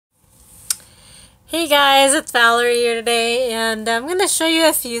Hey guys, it's Valerie here today, and I'm going to show you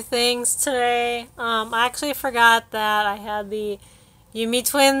a few things today. I actually forgot that I had the Yume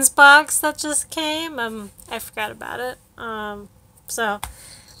Twins box that just came. I forgot about it. So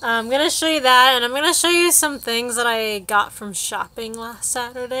I'm going to show you that, and I'm going to show you some things that I got from shopping last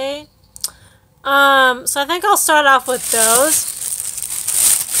Saturday. So I think I'll start off with those.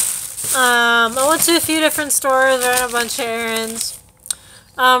 I went to a few different stores, ran a bunch of errands.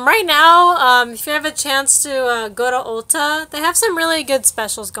 Right now, if you have a chance to go to Ulta, they have some really good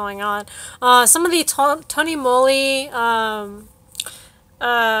specials going on. Some of the Tony Moly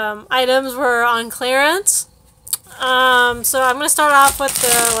items were on clearance. So I'm going to start off with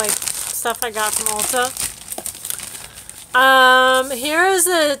the stuff I got from Ulta. Here is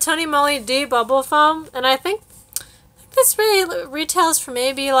the Tony Moly D Bubble Foam, and I think this really retails for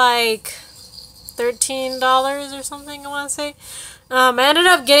maybe like $13 or something, I want to say. I ended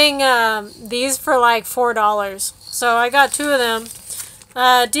up getting these for like $4, so I got two of them.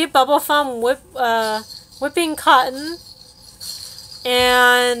 Deep Bubble Foam Whipping Cotton,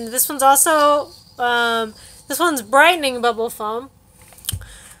 and this one's also this one's Brightening Bubble Foam,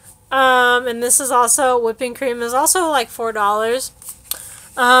 and this is also Whipping Cream. Is also like $4.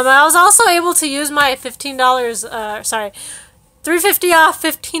 I was also able to use my $350 off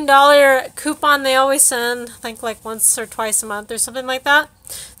 $15 coupon they always send, I think like once or twice a month or something like that.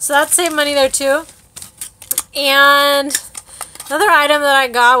 So that saved money there too. And another item that I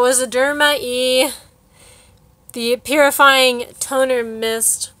got was a Derma E, the Purifying Toner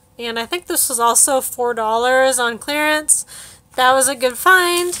Mist. And I think this was also $4 on clearance. That was a good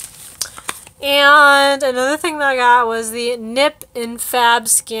find. And another thing that I got was the Nip Infab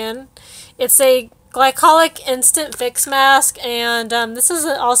Skin. It's a glycolic instant fix mask, and this is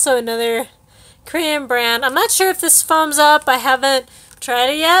also another Korean brand. I'm not sure if this foams up. I haven't tried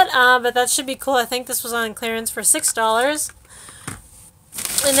it yet, but that should be cool. I think this was on clearance for $6.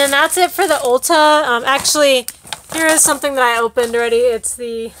 And then that's it for the Ulta. Actually, here is something that I opened already. It's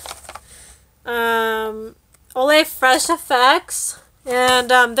the Olay Fresh Effects, and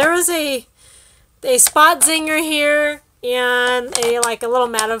there was a spot zinger here and a little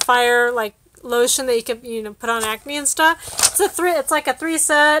mattifier lotion that you could put on acne and stuff. It's like a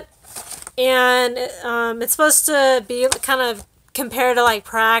 3-set, and it's supposed to be kind of compared to like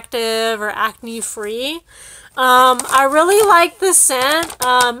Proactive or Acne Free. I really like the scent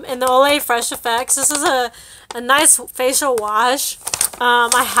in the Olay Fresh Effects. This is a nice facial wash.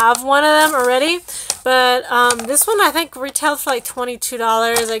 I have one of them already, but this one I think retailed for like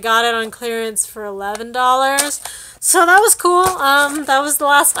 $22. I got it on clearance for $11. So that was cool. That was the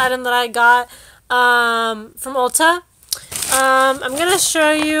last item that I got from Ulta. I'm going to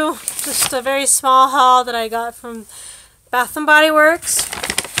show you just a very small haul that I got from Bath & Body Works.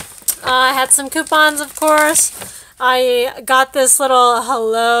 I had some coupons, of course. I got this little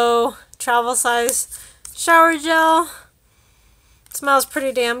Hello travel size shower gel. It smells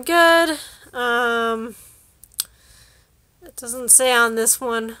pretty damn good. It doesn't say on this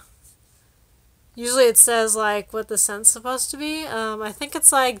one. Usually it says like what the scent's supposed to be. I think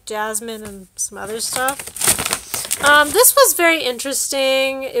it's like jasmine and some other stuff. This was very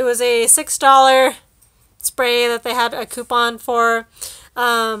interesting. It was a $6 spray that they had a coupon for.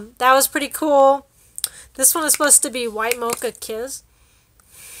 That was pretty cool. This one is supposed to be White Mocha Kiss.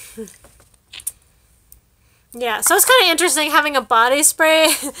 Yeah, so it's kind of interesting having a body spray.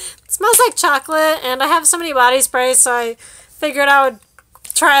 It smells like chocolate, and I have so many body sprays, so I figured I would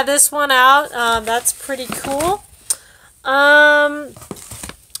try this one out. That's pretty cool. I'm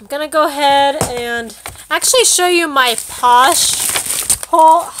gonna go ahead and actually show you my Posh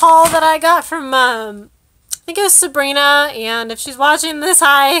haul that I got from I think it was Sabrina, and if she's watching this,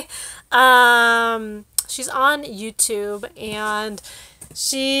 hi. She's on YouTube, and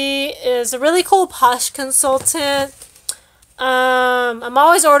she is a really cool Posh consultant. I'm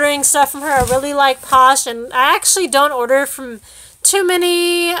always ordering stuff from her. I really like Posh, and I actually don't order from too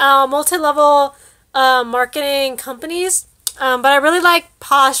many multi-level marketing companies, but I really like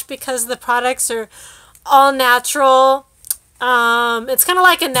Posh because the products are all natural. It's kind of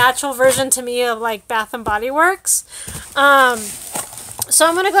like a natural version to me of like Bath & Body Works. So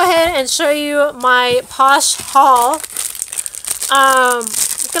I'm going to go ahead and show you my Posh haul. I'm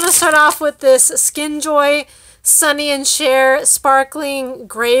going to start off with this Skin Joy Sunny and Share Sparkling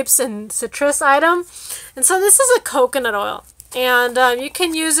Grapes and Citrus item. And so this is a coconut oil. And you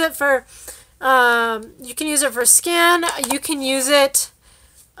can use it for skin. You can use it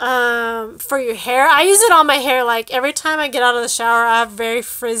for your hair. I use it on my hair. Like every time I get out of the shower, I have very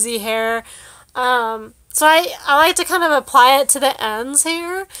frizzy hair. So I like to kind of apply it to the ends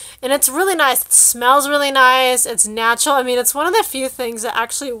here, and it's really nice. It smells really nice. It's natural. I mean, it's one of the few things that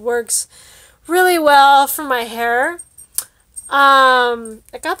actually works really well for my hair. I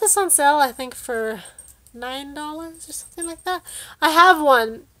got this on sale, I think, for $9 or something like that. I have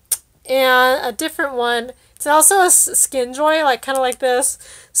one, and a different one. It's also a skin joy, like kind of like this.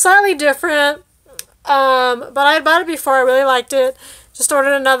 Slightly different, but I had bought it before. I really liked it. Just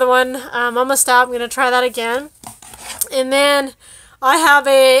ordered another one. Almost out. I'm going to try that again. And then I have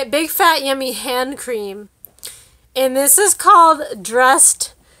a Big Fat Yummy hand cream. And this is called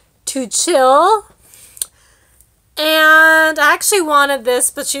Dressed to Chill. And I actually wanted this,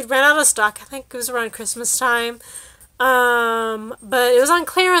 but she'd ran out of stock. I think it was around Christmas time. But it was on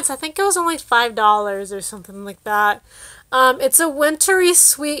clearance. I think it was only $5 or something like that. It's a wintry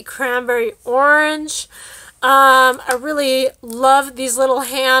sweet cranberry orange. I really love these little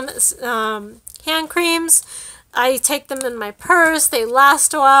hand creams. I take them in my purse. They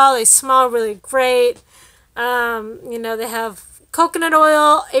last a while. They smell really great. You know, they have coconut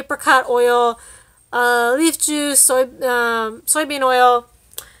oil, apricot oil, leaf juice, soybean oil.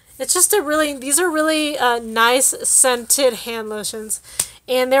 It's just these are really nice scented hand lotions.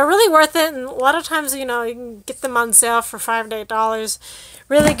 And they're really worth it. And a lot of times, you know, you can get them on sale for $5 to $8.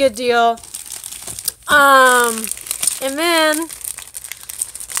 Really good deal. And then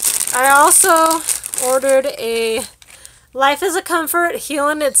I also ordered a Life is a Comfort Heal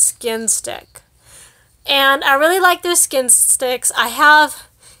and It's Skin Stick. And I really like their skin sticks. I have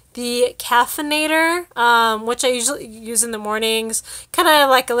the caffeinator, which I usually use in the mornings. Kind of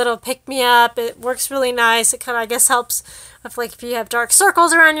like a little pick-me-up. It works really nice. It kind of, I guess, helps with, like, if you have dark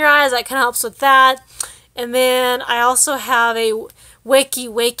circles around your eyes, that kind of helps with that. And then I also have a Wakey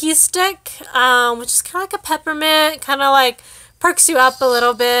Wakey stick, which is kind of like a peppermint, kind of like perks you up a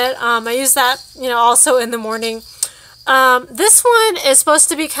little bit. I use that, you know, also in the morning. This one is supposed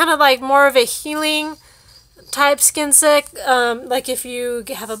to be kind of like more of a healing type skin stick, like if you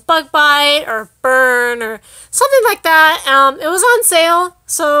have a bug bite or burn or something like that. It was on sale,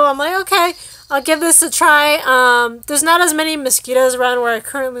 so I'm like, okay, I'll give this a try. There's not as many mosquitoes around where I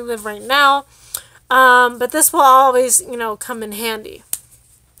currently live right now, but this will always, you know, come in handy.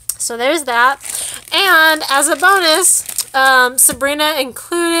 So there's that. And as a bonus, Sabrina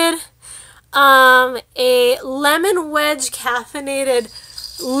included a lemon wedge caffeinated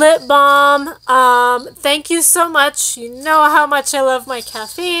lip balm. Thank you so much. You know how much I love my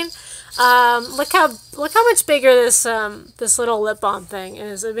caffeine. Look how much bigger this this little lip balm thing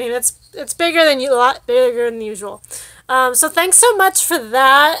is. I mean, it's bigger than a lot bigger than usual. So thanks so much for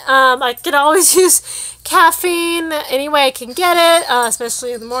that. I can always use caffeine any way I can get it,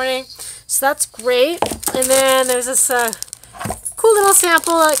 especially in the morning. So that's great. And then there's this cool little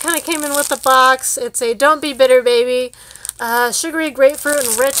sample that kind of came in with the box. It's a Don't Be Bitter Baby. Sugary grapefruit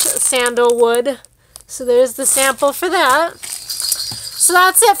and rich sandalwood. So there's the sample for that. So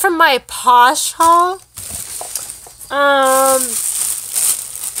that's it from my Posh haul.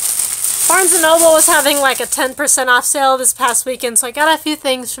 Barnes & Noble was having like a 10% off sale this past weekend, so I got a few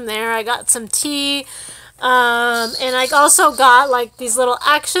things from there. I got some tea, and I also got like these little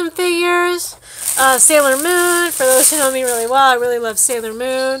action figures. Sailor Moon, for those who know me really well, I really love Sailor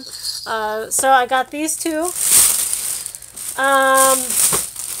Moon. So I got these two.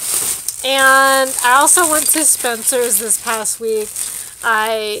 And I also went to Spencer's this past week.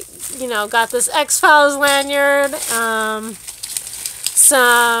 I, you know, got this X-Files lanyard,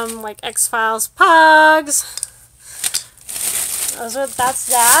 some, like, X-Files pugs. That's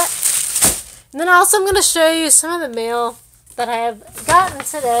that. And then also I'm going to show you some of the mail that I have gotten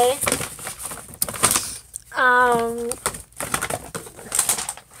today.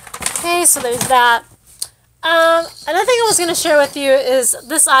 Okay, so there's that. Another thing I was going to share with you is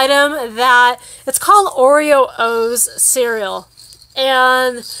this item that it's called Oreo O's cereal.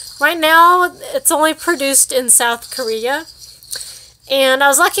 And right now it's only produced in South Korea. And I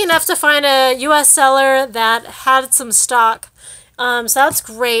was lucky enough to find a US seller that had some stock. So that's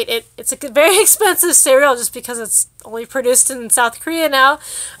great. It's a very expensive cereal just because it's only produced in South Korea now.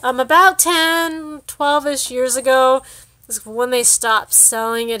 About 10, 12-ish years ago, when they stopped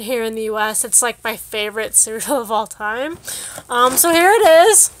selling it here in the US. It's like my favorite cereal of all time. So here it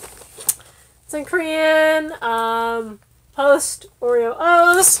is. It's in Korean. Post Oreo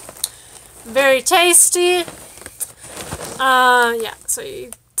O's. Very tasty. Yeah, so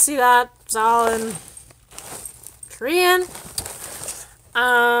you see that. It's all in Korean.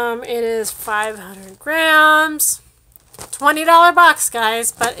 It is 500 grams. $20 box,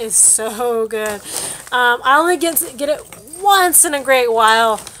 guys, but it's so good. I only get it once in a great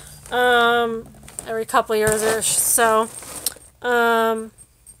while. I every couple years or so.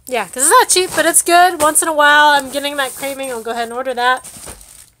 Yeah, because it's not cheap, but it's good. Once in a while, I'm getting that craving. I'll go ahead and order that.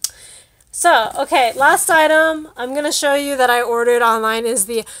 So, okay, last item I'm going to show you that I ordered online is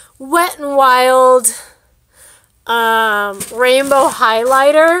the Wet n Wild Rainbow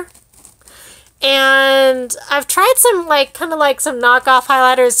Highlighter. And I've tried some, like, kind of like some knockoff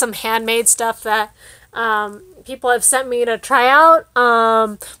highlighters, some handmade stuff that people have sent me to try out.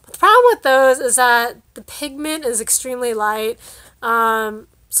 But the problem with those is that the pigment is extremely light.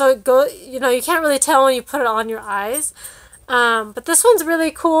 So it you can't really tell when you put it on your eyes. But this one's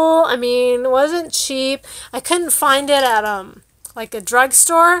really cool. I mean, it wasn't cheap. I couldn't find it at like a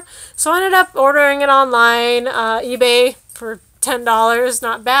drugstore, so I ended up ordering it online, eBay for $10.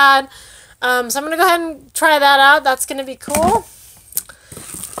 Not bad. So I'm gonna go ahead and try that out. That's gonna be cool.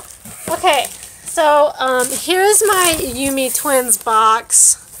 Okay, so here's my Yume Twins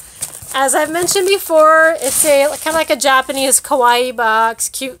box. As I've mentioned before, it's a kind of like a Japanese kawaii box,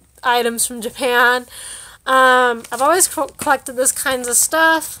 cute items from Japan. I've always collected this kinds of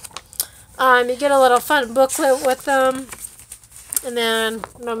stuff. You get a little fun booklet with them, and then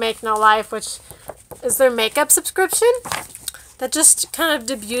No Make No Life, which is their makeup subscription that just kind of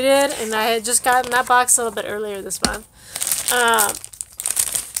debuted, and I had just gotten that box a little bit earlier this month.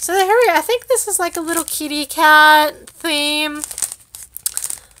 So here we go. I think this is like a little kitty cat theme.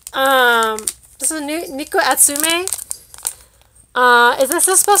 This is Nico Atsume. This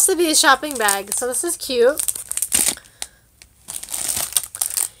is supposed to be a shopping bag, so this is cute.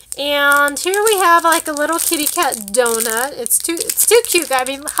 And here we have like a little kitty cat donut. It's too cute. I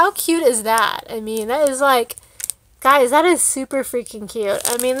mean, how cute is that? I mean, that is like, guys, that is super freaking cute.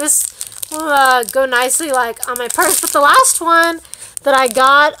 I mean, this will go nicely like on my purse. But the last one that I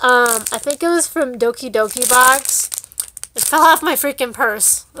got, I think it was from Doki Doki Box. It fell off my freaking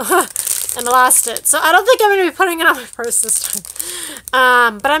purse. And I lost it. So I don't think I'm going to be putting it on my purse this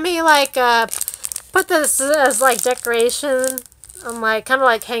time. But I may like put this as like decoration. I'm like kind of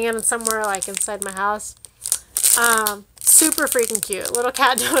like hanging somewhere like inside my house. Super freaking cute. Little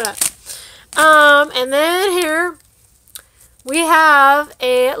cat donut. And then here we have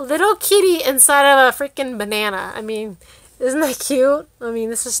a little kitty inside of a freaking banana. I mean, isn't that cute? I mean,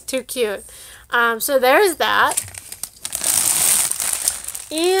 this is too cute. So there's that.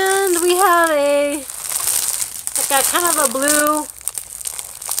 And we have like a kind of a blue,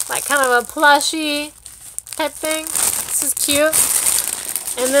 like kind of a plushy type thing. This is cute.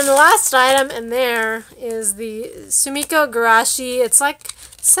 And then the last item in there is the Sumiko Garashi. It's like,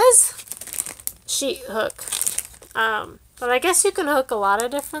 it says sheet hook. But I guess you can hook a lot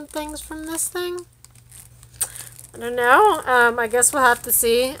of different things from this thing. I don't know. I guess we'll have to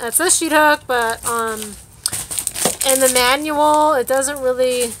see. It says sheet hook, but in the manual, it doesn't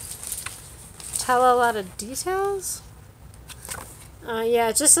really tell a lot of details. Yeah,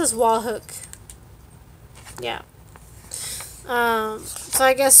 it just says wall hook. Yeah. So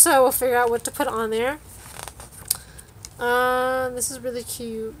I guess we'll figure out what to put on there. This is really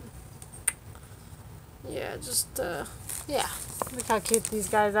cute. Yeah, just, yeah. Look how cute these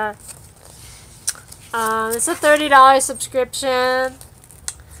guys are. It's a $30 subscription.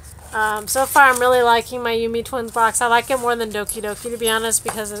 So far, I'm really liking my Yume Twins box. I like it more than Doki Doki, to be honest,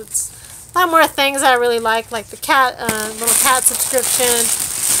 because it's a lot more things I really like the cat, little cat subscription,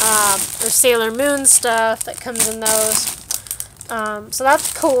 or Sailor Moon stuff that comes in those. So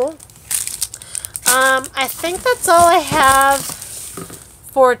that's cool. I think that's all I have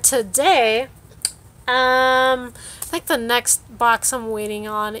for today. I think the next box I'm waiting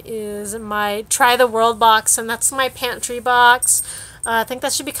on is my Try the World box, and that's my pantry box. I think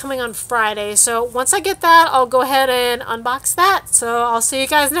that should be coming on Friday. So once I get that, I'll go ahead and unbox that. So I'll see you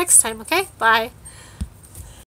guys next time, okay? Bye.